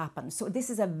that happen. So this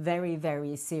is a very,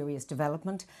 very serious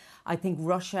development. I think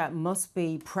Russia must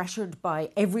be pressured by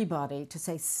everybody to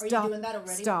say, stop, are you doing that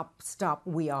already? Stop,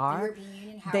 we are. The European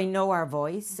Union, how? They know our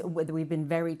voice. We've been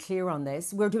very clear on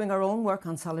this. We're doing our own work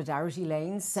on solidarity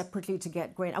lanes separately to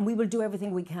get grain, and we will do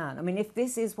everything we can. I mean, if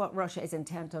this is what Russia is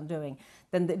intent on doing,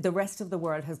 then the rest of the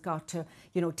world has got to,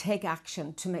 take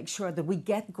action to make sure that we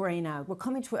get grain out. We're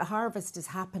coming to a harvest is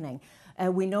happening.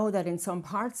 We know that in some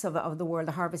parts of the world,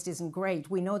 the harvest isn't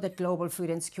great. We know that global food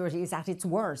insecurity is at its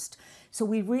worst. So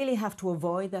we really have to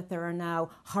avoid that there are now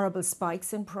horrible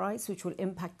spikes in price, which will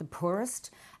impact the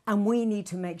poorest. And we need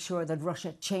to make sure that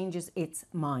Russia changes its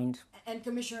mind. And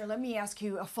Commissioner, let me ask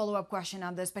you a follow-up question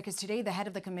on this, because today the head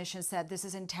of the Commission said this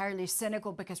is entirely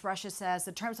cynical because Russia says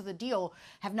the terms of the deal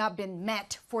have not been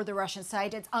met for the Russian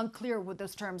side. It's unclear what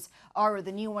those terms are or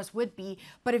the new ones would be.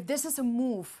 But if this is a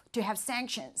move to have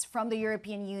sanctions from the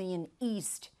European Union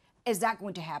east, is that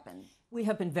going to happen? We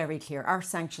have been very clear. Our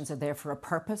sanctions are there for a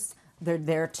purpose. They're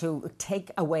there to take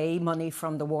away money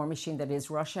from the war machine that is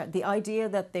Russia. The idea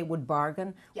that they would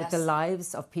bargain with the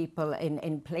lives of people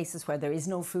in places where there is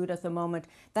no food at the moment,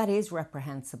 that is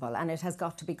reprehensible, and it has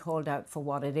got to be called out for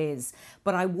what it is.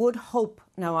 But I would hope,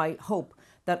 I hope,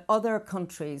 that other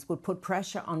countries would put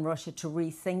pressure on Russia to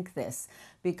rethink this.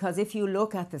 Because if you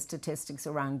look at the statistics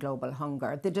around global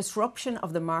hunger, the disruption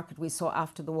of the market we saw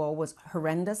after the war was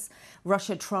horrendous.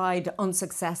 Russia tried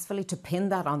unsuccessfully to pin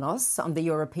that on us, on the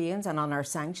Europeans and on our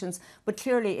sanctions. But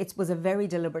clearly it was a very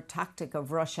deliberate tactic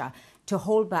of Russia to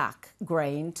hold back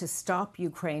grain, to stop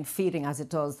Ukraine feeding as it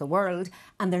does the world.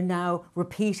 And they're now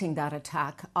repeating that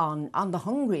attack on the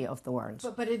hungry of the world.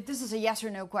 But if this is a yes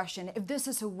or no question, if this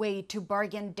is a way to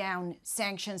bargain down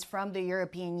sanctions from the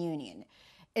European Union,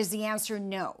 is the answer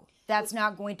no? That's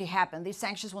not going to happen. These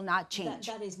sanctions will not change.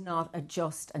 That is not a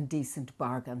just and decent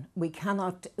bargain. We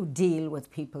cannot deal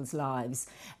with people's lives.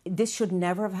 This should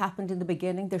never have happened in the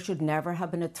beginning. There should never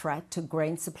have been a threat to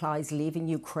grain supplies leaving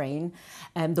Ukraine.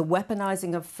 The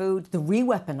weaponizing of food, the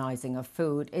re-weaponizing of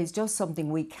food is just something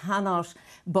we cannot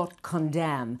but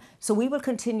condemn. So we will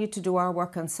continue to do our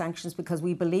work on sanctions because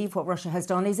we believe what Russia has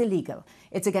done is illegal.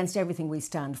 It's against everything we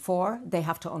stand for. They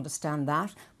have to understand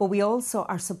that. But we also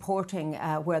are supporting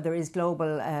where there is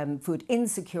global food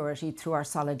insecurity through our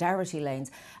solidarity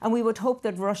lanes. And we would hope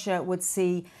that Russia would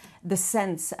see the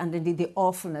sense and indeed the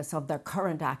awfulness of their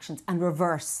current actions and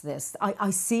reverse this. I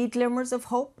see glimmers of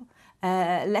hope.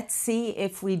 Let's see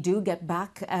if we do get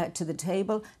back to the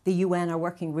table. The UN are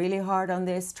working really hard on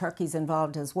this. Turkey's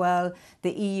involved as well.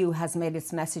 The EU has made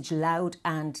its message loud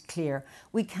and clear.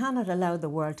 We cannot allow the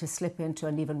world to slip into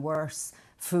an even worse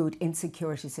food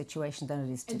insecurity situation than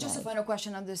it is today. And just a final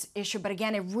question on this issue, but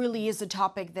again, it really is a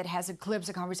topic that has eclipsed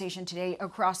the conversation today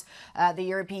across the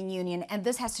European Union, and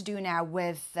this has to do now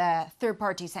with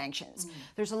third-party sanctions.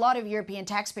 There's a lot of European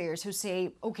taxpayers who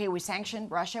say, okay, we sanctioned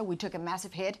Russia, we took a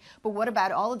massive hit, but what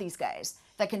about all of these guys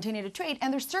that continue to trade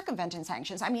and they're circumventing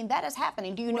sanctions? I mean, that is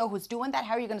happening. Do you know who's doing that?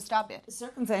 How are you going to stop it?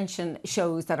 Circumvention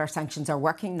shows that our sanctions are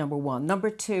working, number one.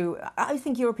 Number two, I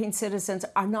think European citizens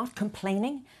are not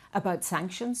complaining about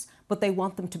sanctions, but they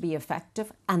want them to be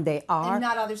effective, and they are. And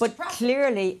not others but to profit.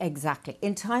 Clearly, exactly,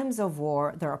 in times of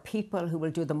war, there are people who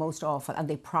will do the most awful, and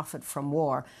they profit from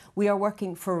war. We are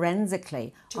working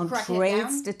forensically on trade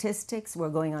statistics. We're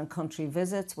going on country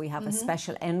visits. We have a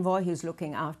special envoy who's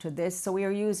looking after this. So we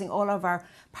are using all of our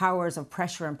powers of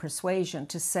pressure and persuasion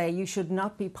to say you should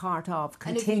not be part of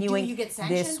continuing you get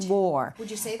this war. Would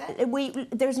you say that?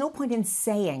 There's no point in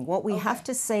saying. What we have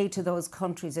to say to those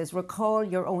countries is recall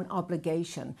your own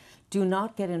obligation. Do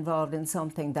not get involved in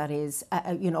something that is,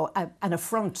 an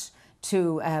affront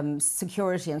to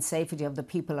security and safety of the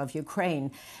people of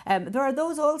Ukraine. There are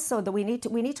those also that we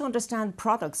need to understand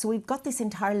products. So we've got this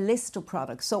entire list of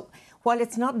products. So while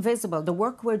it's not visible, the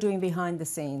work we're doing behind the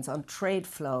scenes on trade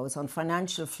flows, on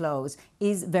financial flows,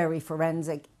 is very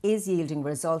forensic, is yielding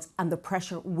results, and the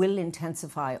pressure will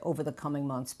intensify over the coming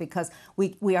months because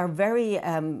we are very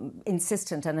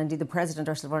insistent, and indeed the President,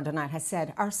 Ursula von der Leyen, has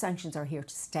said our sanctions are here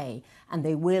to stay and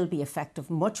they will be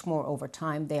effective much more over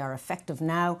time. They are effective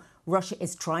now. Russia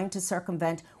is trying to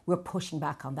circumvent. We're pushing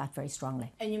back on that very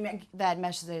strongly. And you make that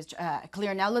message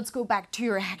clear. Now let's go back to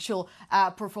your actual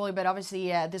portfolio. But obviously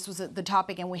this was the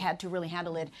topic and we had to really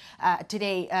handle it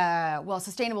today. Well,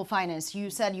 sustainable finance. You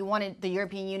said you wanted the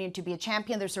European Union to be a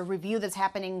champion. There's a review that's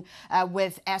happening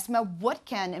with ESMA. What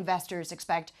can investors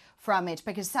expect from it?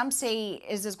 Because some say,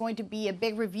 is this going to be a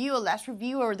big review, a less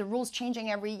review, or are the rules changing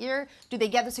every year? Do they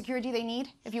get the security they need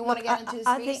if you want to get into this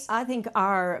space? I think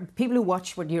our people who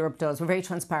watch what Europe does, we're very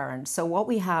transparent. So what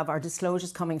we have are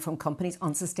disclosures coming from companies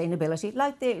on sustainability.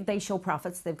 Like they show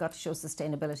profits, they've got to show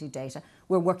sustainability data.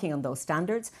 We're working on those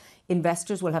standards.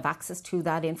 Investors will have access to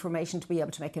that information to be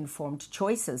able to make informed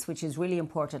choices, which is really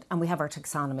important. And we have our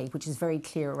taxonomy, which is very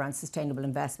clear around sustainable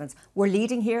investments. We're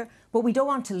leading here, but we don't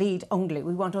want to lead only.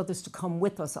 We want others to come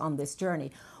with us on this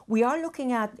journey. We are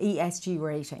looking at ESG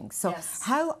ratings. So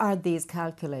how are these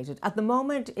calculated? At the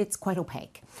moment, it's quite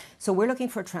opaque. So we're looking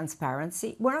for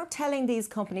transparency. We're not telling these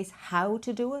companies how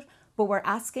to do it, but we're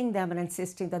asking them and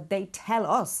insisting that they tell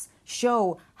us,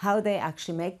 show how they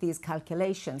actually make these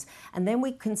calculations. And then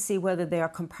we can see whether they are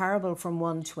comparable from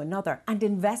one to another. And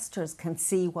investors can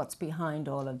see what's behind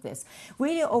all of this.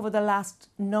 Really, over the last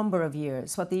number of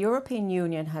years, what the European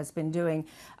Union has been doing,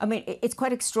 I mean, it's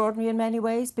quite extraordinary in many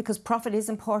ways because profit is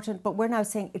important, but we're now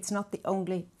saying it's not the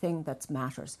only thing that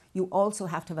matters. You also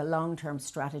have to have a long-term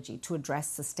strategy to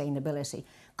address sustainability.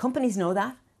 Companies know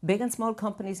that. Big and small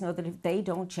companies know that if they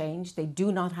don't change, they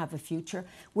do not have a future.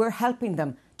 We're helping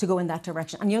them to go in that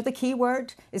direction. And you know, the key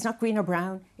word is not green or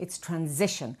brown, it's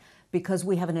transition. because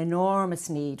we have an enormous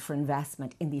need for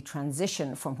investment in the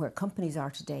transition from where companies are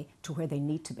today to where they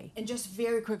need to be. And just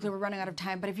very quickly, we're running out of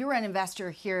time, but if you were an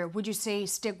investor here, would you say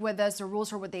stick with us, the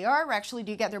rules are what they are? Or actually,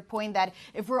 do you get their point that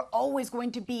if we're always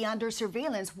going to be under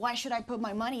surveillance, why should I put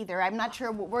my money there? I'm not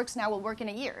sure what works now will work in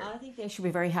a year. I think they should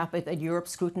be very happy that Europe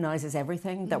scrutinises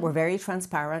everything, that we're very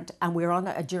transparent, and we're on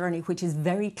a journey which is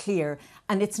very clear.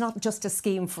 And it's not just a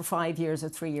scheme for 5 years or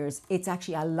 3 years. It's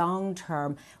actually a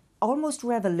long-term, almost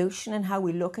revolution in how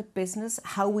we look at business,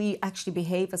 how we actually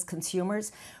behave as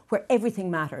consumers, where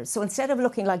everything matters. So instead of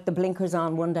looking like the blinkers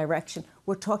on one direction,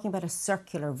 we're talking about a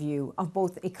circular view of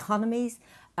both economies,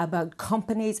 about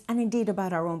companies, and indeed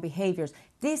about our own behaviours.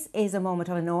 This is a moment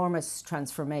of enormous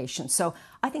transformation. So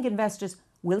I think investors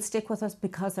will stick with us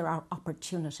because there are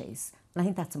opportunities. And I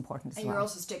think that's important as well. And you're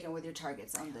also sticking with your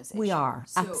targets on this issue. We are,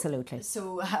 absolutely.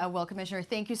 So, well, Commissioner,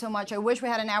 thank you so much. I wish we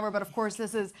had an hour, but of course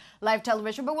this is live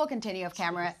television, but we'll continue off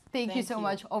camera. Thank you so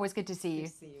much. Always good to see you.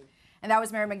 Good to see you. And that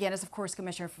was Mairead McGuinness, of course,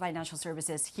 Commissioner for Financial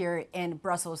Services here in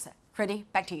Brussels. Kriti,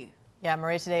 back to you. Yeah,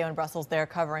 Mairead today in Brussels, they're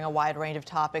covering a wide range of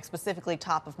topics, specifically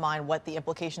top of mind what the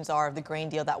implications are of the grain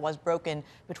deal that was broken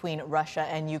between Russia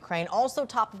and Ukraine. Also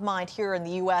top of mind here in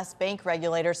the U.S., bank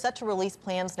regulators set to release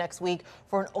plans next week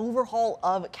for an overhaul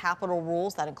of capital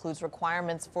rules that includes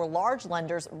requirements for large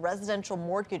lenders' residential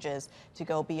mortgages to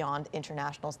go beyond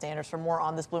international standards. For more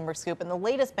on this Bloomberg Scoop and the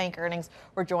latest bank earnings,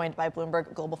 we're joined by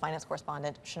Bloomberg Global Finance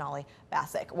correspondent Sonali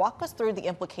Basak. Walk us through the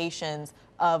implications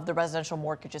of the residential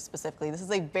mortgages specifically. This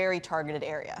is a very targeted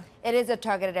area. It is a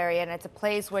targeted area, and it's a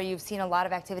place where you've seen a lot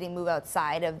of activity move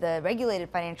outside of the regulated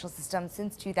financial system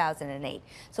since 2008.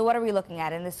 So what are we looking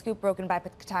at? In the scoop broken by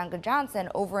Katanga Johnson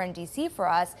over in D.C. for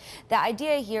us, the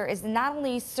idea here is not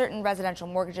only certain residential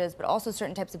mortgages, but also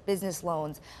certain types of business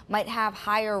loans might have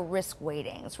higher risk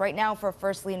weightings. Right now, for a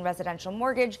first lien residential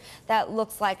mortgage, that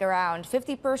looks like around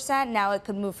 50%. Now it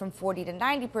could move from 40 to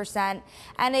 90%,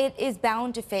 and it is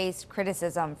bound to face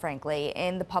criticism, frankly,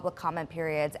 in the public comment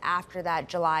periods after that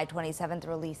July 27th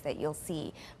release that you'll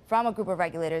see from a group of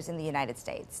regulators in the United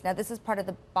States. Now, this is part of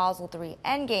the Basel III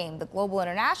endgame, the global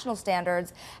international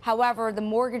standards. However, the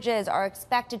mortgages are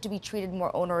expected to be treated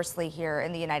more onerously here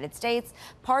in the United States,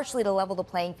 partially to level the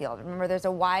playing field. Remember, there's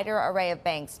a wider array of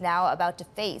banks now about to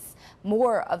face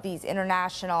more of these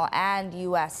international and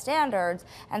U.S. standards.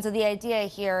 And so the idea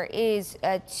here is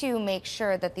to make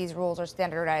sure that these rules are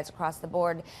standardized across the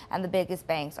board and the biggest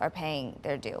banks are paying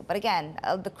their due. But again,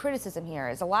 the criticism here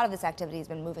is a lot of this activity has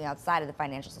been moving outside of the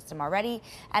financial system already,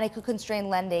 and it could constrain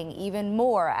lending even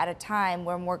more at a time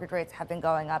where mortgage rates have been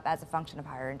going up as a function of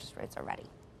higher interest rates already.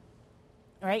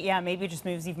 All right, yeah, maybe it just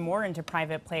moves even more into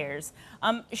private players.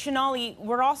 Sonali,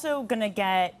 we're also going to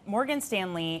get Morgan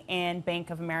Stanley and Bank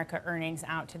of America earnings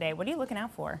out today. What are you looking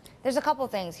out for? There's a couple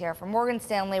things here. For Morgan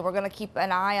Stanley, we're going to keep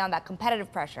an eye on that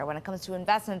competitive pressure when it comes to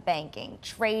investment banking,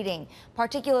 trading,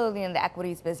 particularly in the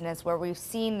equities business, where we've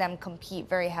seen them compete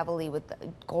very heavily with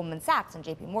Goldman Sachs and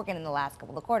JP Morgan in the last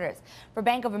couple of quarters. For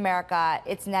Bank of America,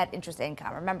 it's net interest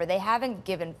income. Remember, they haven't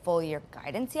given full year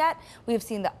guidance yet. We've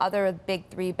seen the other big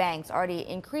three banks already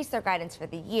increase their guidance for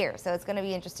the year. So it's going to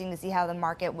be interesting to see how the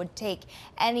market would take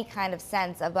any kind of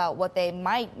sense about what they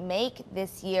might make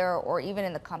this year or even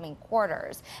in the coming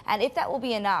quarters. And if that will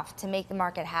be enough to make the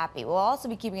market happy, we'll also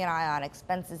be keeping an eye on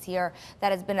expenses here.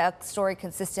 That has been a story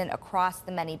consistent across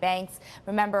the many banks.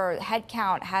 Remember,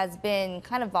 headcount has been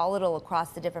kind of volatile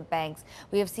across the different banks.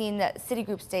 We have seen that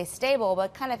Citigroup stay stable,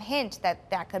 but kind of hint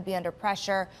that that could be under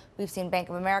pressure. We've seen Bank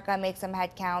of America make some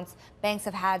headcounts. Banks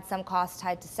have had some costs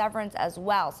tied to severance as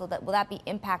well. So will that be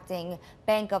impacting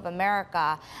Bank of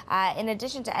America, in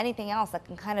addition to anything else that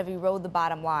can kind of erode the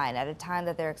bottom line at a time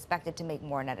that they're expected to make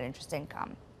more net interest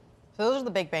income? So those are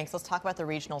the big banks. Let's talk about the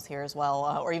regionals here as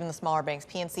well, or even the smaller banks.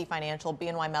 PNC Financial,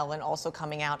 BNY Mellon also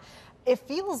coming out. It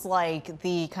feels like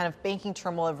the kind of banking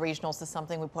turmoil of regionals is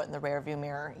something we put in the rearview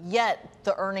mirror, yet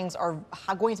the earnings are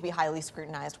going to be highly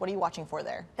scrutinized. What are you watching for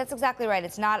there? That's exactly right.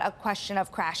 It's not a question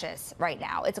of crashes right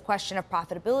now. It's a question of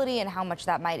profitability and how much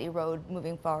that might erode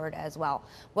moving forward as well.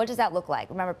 What does that look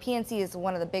like? Remember, PNC is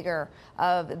one of the bigger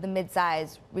of the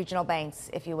mid-sized regional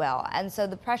banks, if you will. And so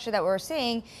the pressure that we're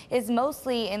seeing is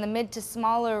mostly in the mid to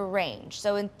smaller range.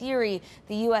 So in theory,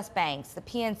 the U.S. banks, the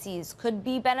PNCs, could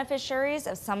be beneficiaries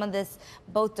of some of this this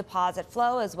both deposit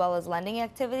flow as well as lending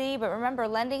activity. But remember,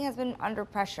 lending has been under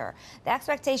pressure. The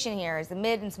expectation here is the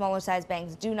mid and smaller sized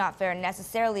banks do not fare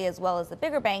necessarily as well as the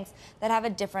bigger banks that have a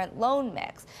different loan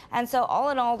mix. And so all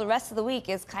in all, the rest of the week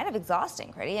is kind of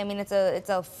exhausting, Kriti. I mean, it's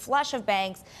a flush of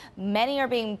banks. Many are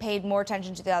being paid more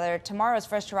attention to the other. Tomorrow's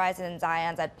First Horizon and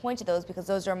Zions, I'd point to those because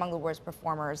those are among the worst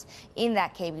performers in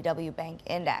that KBW Bank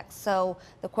index. So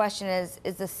the question is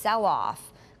the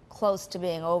sell-off close to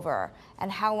being over?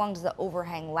 And how long does the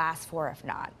overhang last for if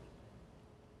not?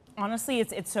 Honestly,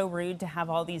 it's so rude to have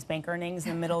all these bank earnings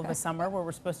in the middle of the summer where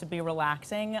we're supposed to be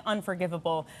relaxing.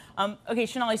 Unforgivable. Okay,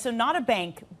 Shonali, so not a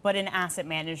bank, but an asset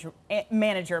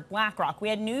manager, BlackRock. We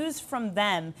had news from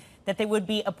them that they would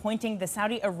be appointing the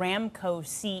Saudi Aramco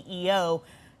CEO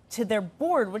to their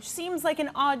board, which seems like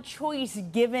an odd choice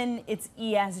given its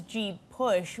ESG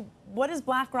push. What has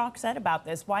BlackRock said about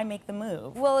this? Why make the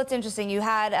move? Well, it's interesting. You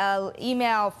had an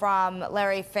email from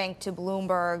Larry Fink to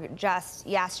Bloomberg just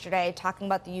yesterday talking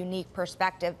about the unique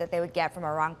perspective that they would get from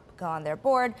Aramco on their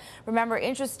board. Remember,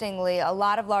 interestingly, a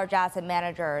lot of large asset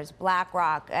managers,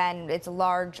 BlackRock and its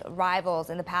large rivals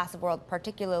in the passive world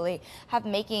particularly, have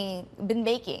been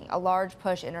making a large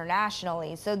push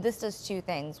internationally. So this does two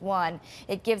things. One,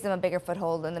 it gives them a bigger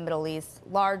foothold in the Middle East,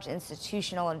 large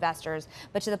institutional investors.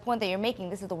 But to the point that you're making,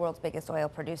 this is the world's biggest oil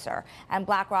producer. And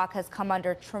BlackRock has come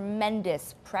under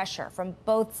tremendous pressure from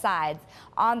both sides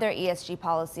on their ESG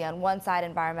policy. On one side,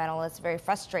 environmentalists are very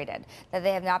frustrated that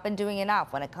they have not been doing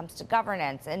enough when it comes to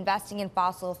governance, investing in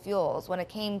fossil fuels, when it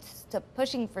came to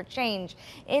pushing for change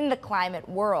in the climate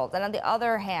world. And on the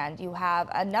other hand, you have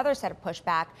another set of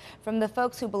pushback from the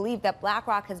folks who believe that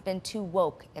BlackRock has been too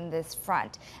woke in this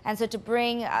front. And so to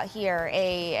bring here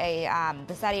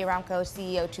the Saudi Aramco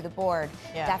CEO to the board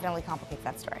definitely complicates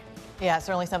that story. Yeah,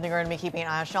 certainly something we're going to be keeping an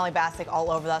eye on. Shonali Basak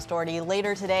all over that story.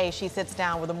 Later today, she sits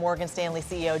down with the Morgan Stanley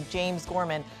CEO, James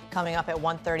Gorman, coming up at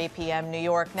 1:30 p.m. New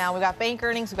York. Now, we've got bank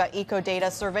earnings, we've got eco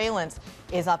data. Surveillance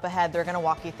is up ahead. They're going to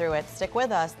walk you through it. Stick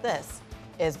with us. This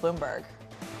is Bloomberg.